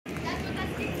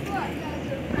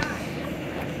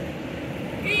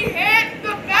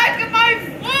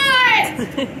You're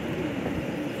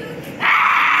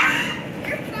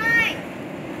fine.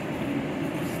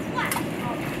 What?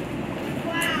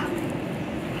 Wow.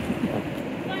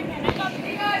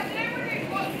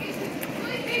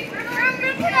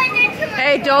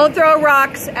 Hey, don't throw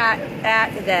rocks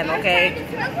at them, okay?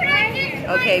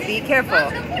 Okay, be careful.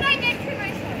 Look what I did to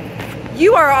myself.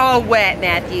 You are all wet,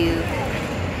 Matthew.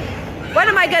 What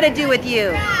am I gonna do with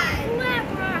you?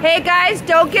 Hey guys,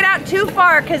 don't get out too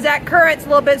far because that current's a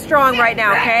little bit strong right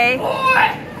now, okay?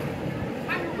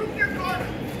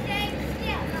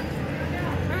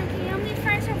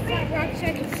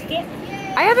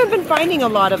 I haven't been finding a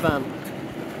lot of them.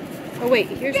 Oh wait,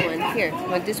 here's one. Here,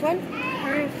 want this one?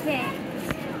 Perfect.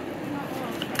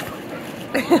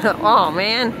 Oh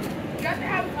man.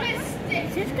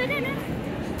 Is this good enough?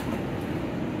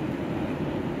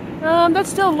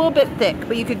 That's still a little bit thick,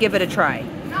 but you could give it a try.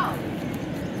 No.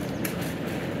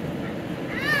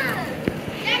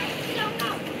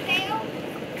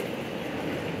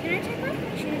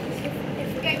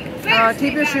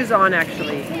 Keep your shoes on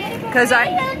actually. Because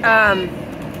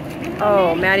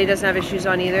oh, Maddie doesn't have his shoes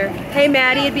on either. Hey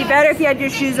Maddie, it'd be better if you had your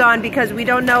shoes on because we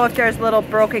don't know if there's little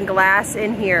broken glass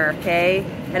in here, okay?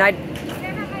 And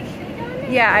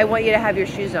yeah, I want you to have your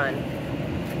shoes on.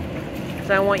 Because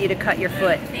I want you to cut your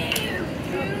foot.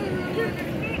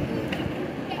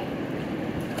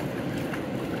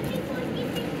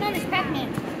 Mom, it's Pac-Man.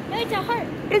 No, it's a heart.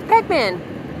 It's Pac-Man.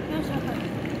 No, it's a heart.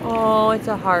 Oh, it's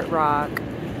a heart rock.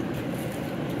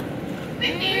 I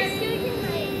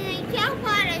don't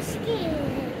want to skin.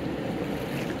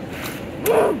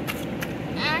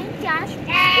 And Josh, is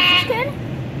this good?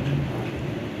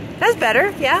 That's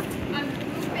better, yeah.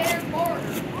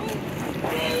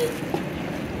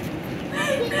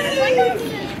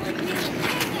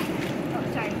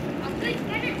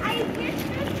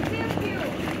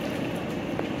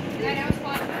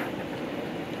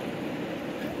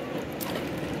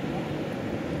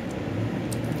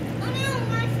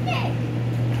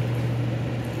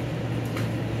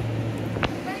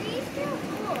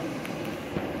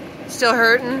 Still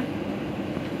hurting?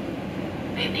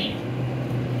 Baby.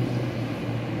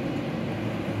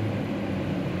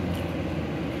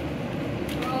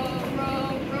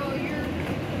 Row your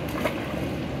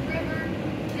river.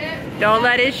 Don't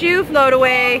let his shoe float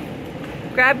away.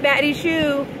 Grab Maddie's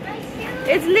shoe.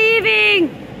 It's leaving.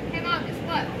 Hey Mom, guess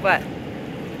what? What?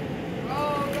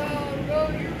 Row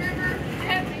your river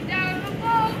gently down the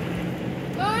boat.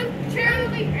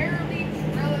 Uncharitly, airily,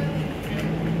 trailerly.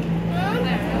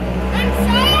 I'm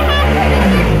sorry I have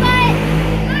to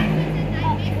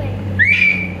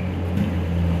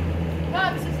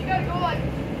Mom, since you gotta go like.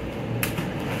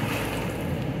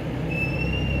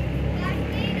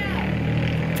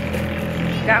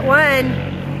 Got one.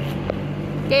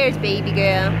 There's baby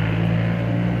girl.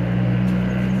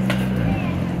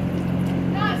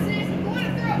 No, sis, if you want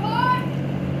to throw hard, you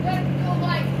have to go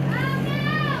like. Oh no,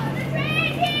 the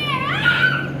train's here!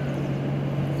 Ah!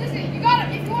 Sissy, you gotta,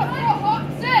 if you want to throw hard,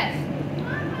 sis.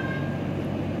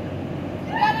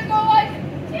 You gotta go like.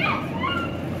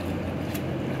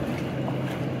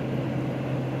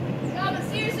 No, but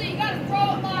seriously, you gotta throw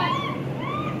it like.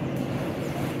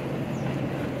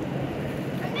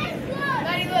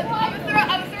 Daddy, look, I'm gonna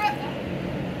throw it.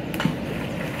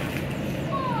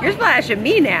 You're splashing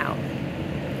me now.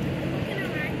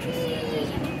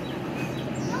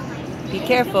 Be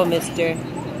careful, mister.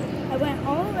 I went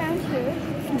all around here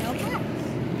with no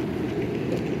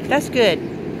cuts. That's good.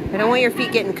 I don't want your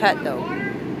feet getting cut, though.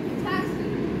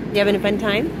 You having a fun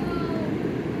time?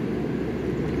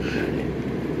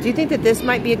 Do you think that this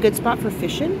might be a good spot for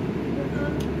fishing?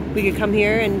 We could come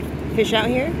here and fish out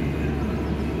here?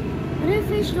 What if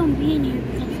fish don't be in here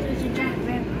because there's a giant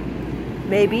river?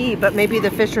 Maybe, but maybe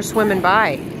the fish are swimming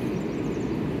by.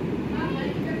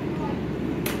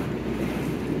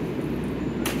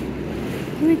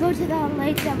 Can we go to that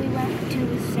lake that we went to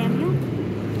with Samuel?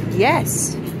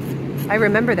 Yes. I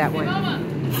remember that one.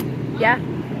 Yeah.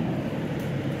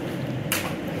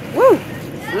 Woo!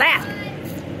 Slap!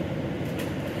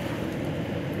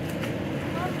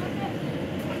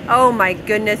 Oh my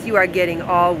goodness, you are getting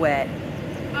all wet.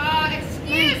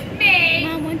 Excuse me!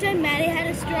 Mom, one time Maddie had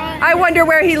a straw. I wonder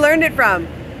where he learned it from.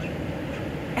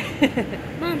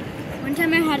 Mom, one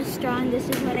time I had a straw and this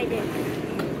is what I did.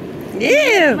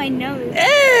 Ew! My nose.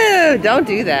 Ew! Don't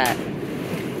do that.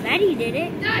 Maddie did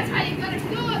it. That's how you gotta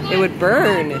do it. It would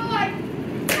burn.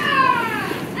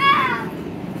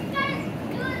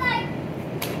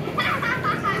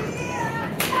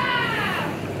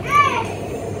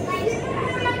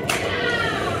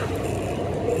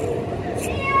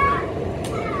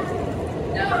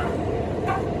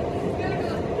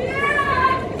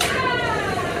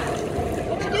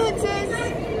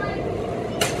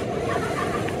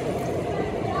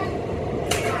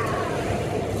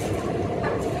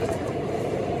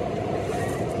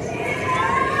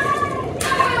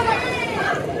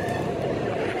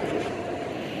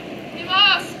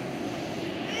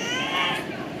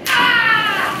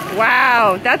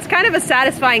 That's kind of a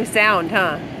satisfying sound,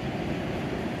 huh?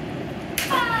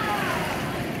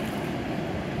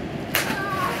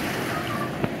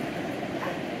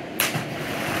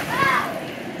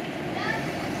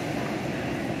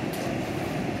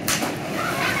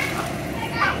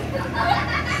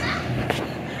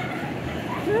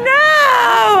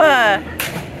 No!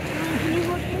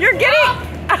 You're getting...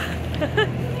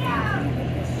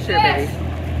 Sure, baby.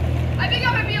 I think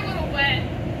I might be a little wet.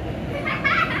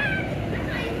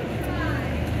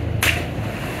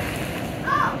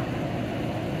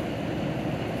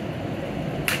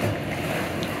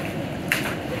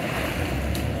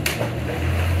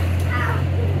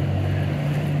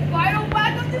 Final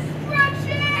whack of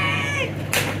destruction!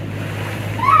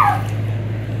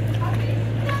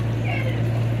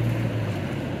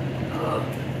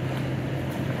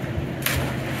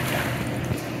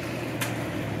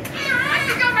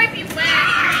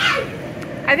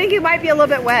 I think you might be a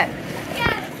little bit wet.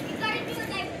 Yeah, you gotta do it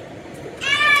like...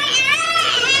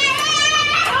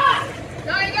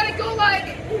 No, you gotta go like...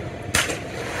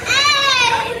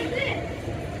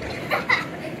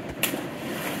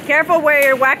 Careful where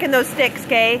you're whacking those sticks,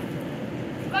 Kay.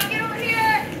 If I get over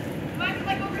here, if I get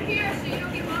like over here so you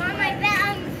don't get on my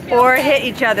back. Or hit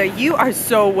each other. You are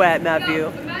so wet, Matthew.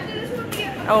 Imagine this would be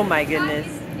a... Oh my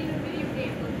goodness.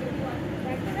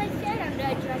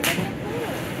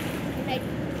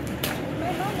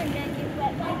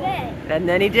 And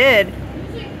then he did.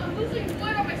 I'm losing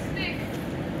blood on my stick.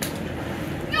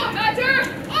 No matter!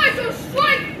 I shall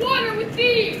strike water with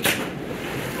thee!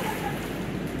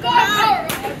 God power all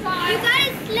the time! You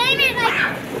gotta slam it like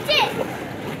this!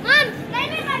 Mom, slam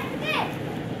it like this!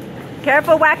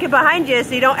 Careful whacking behind you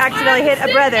so you don't accidentally hit a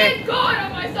brother. And God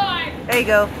on my side! There you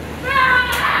go.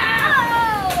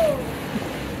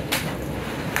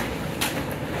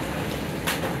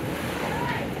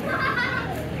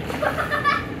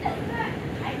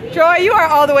 Troy, you are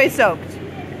all the way soaked. You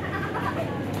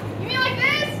mean like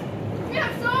this? You mean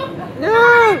I'm soaked?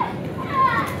 No!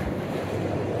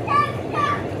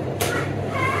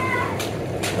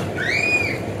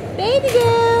 Baby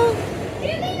girl!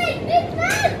 You mean like this,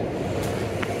 Mom?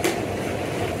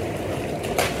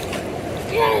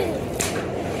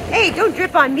 Hey, don't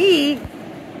drip on me.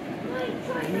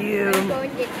 You. I'm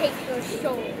going to take your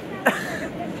soul.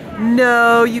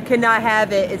 No, you cannot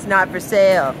have it. It's not for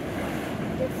sale.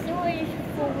 The soul is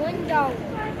for $1.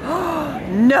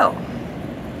 No.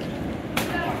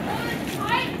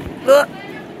 Ugh.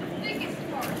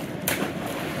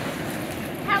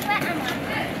 How wet am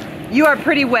I? You are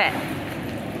pretty wet.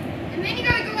 And then you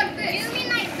gotta go like this. You mean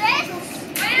like this?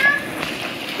 Slam.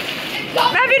 And go.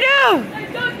 Matthew, no!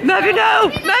 Matthew, no!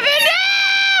 Matthew,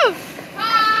 no!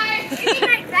 Hi. You mean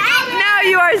like that? Now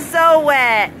you are so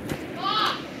wet.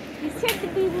 Stop. You said to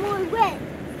be more wet.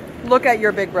 Look at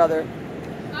your big brother.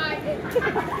 Hi.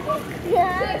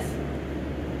 Yeah.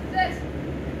 This.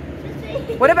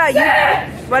 What about you?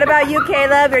 What about you,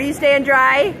 Caleb? Are you staying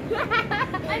dry?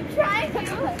 I'm trying to.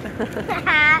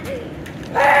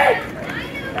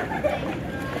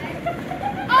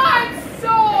 I'm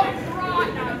so dry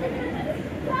now.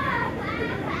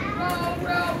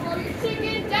 Row, you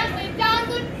chicken gently down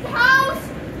the house.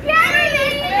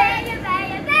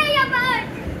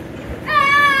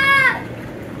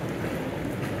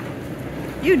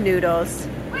 You noodles.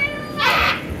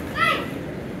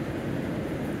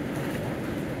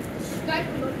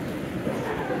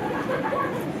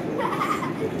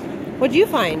 What'd you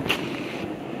find?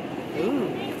 Ooh.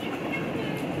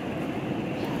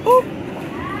 Ooh.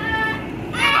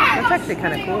 That's actually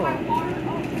kind of cool.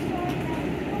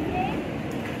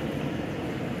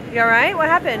 You alright? What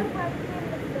happened?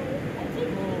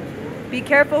 Be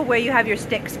careful where you have your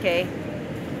sticks, Kay.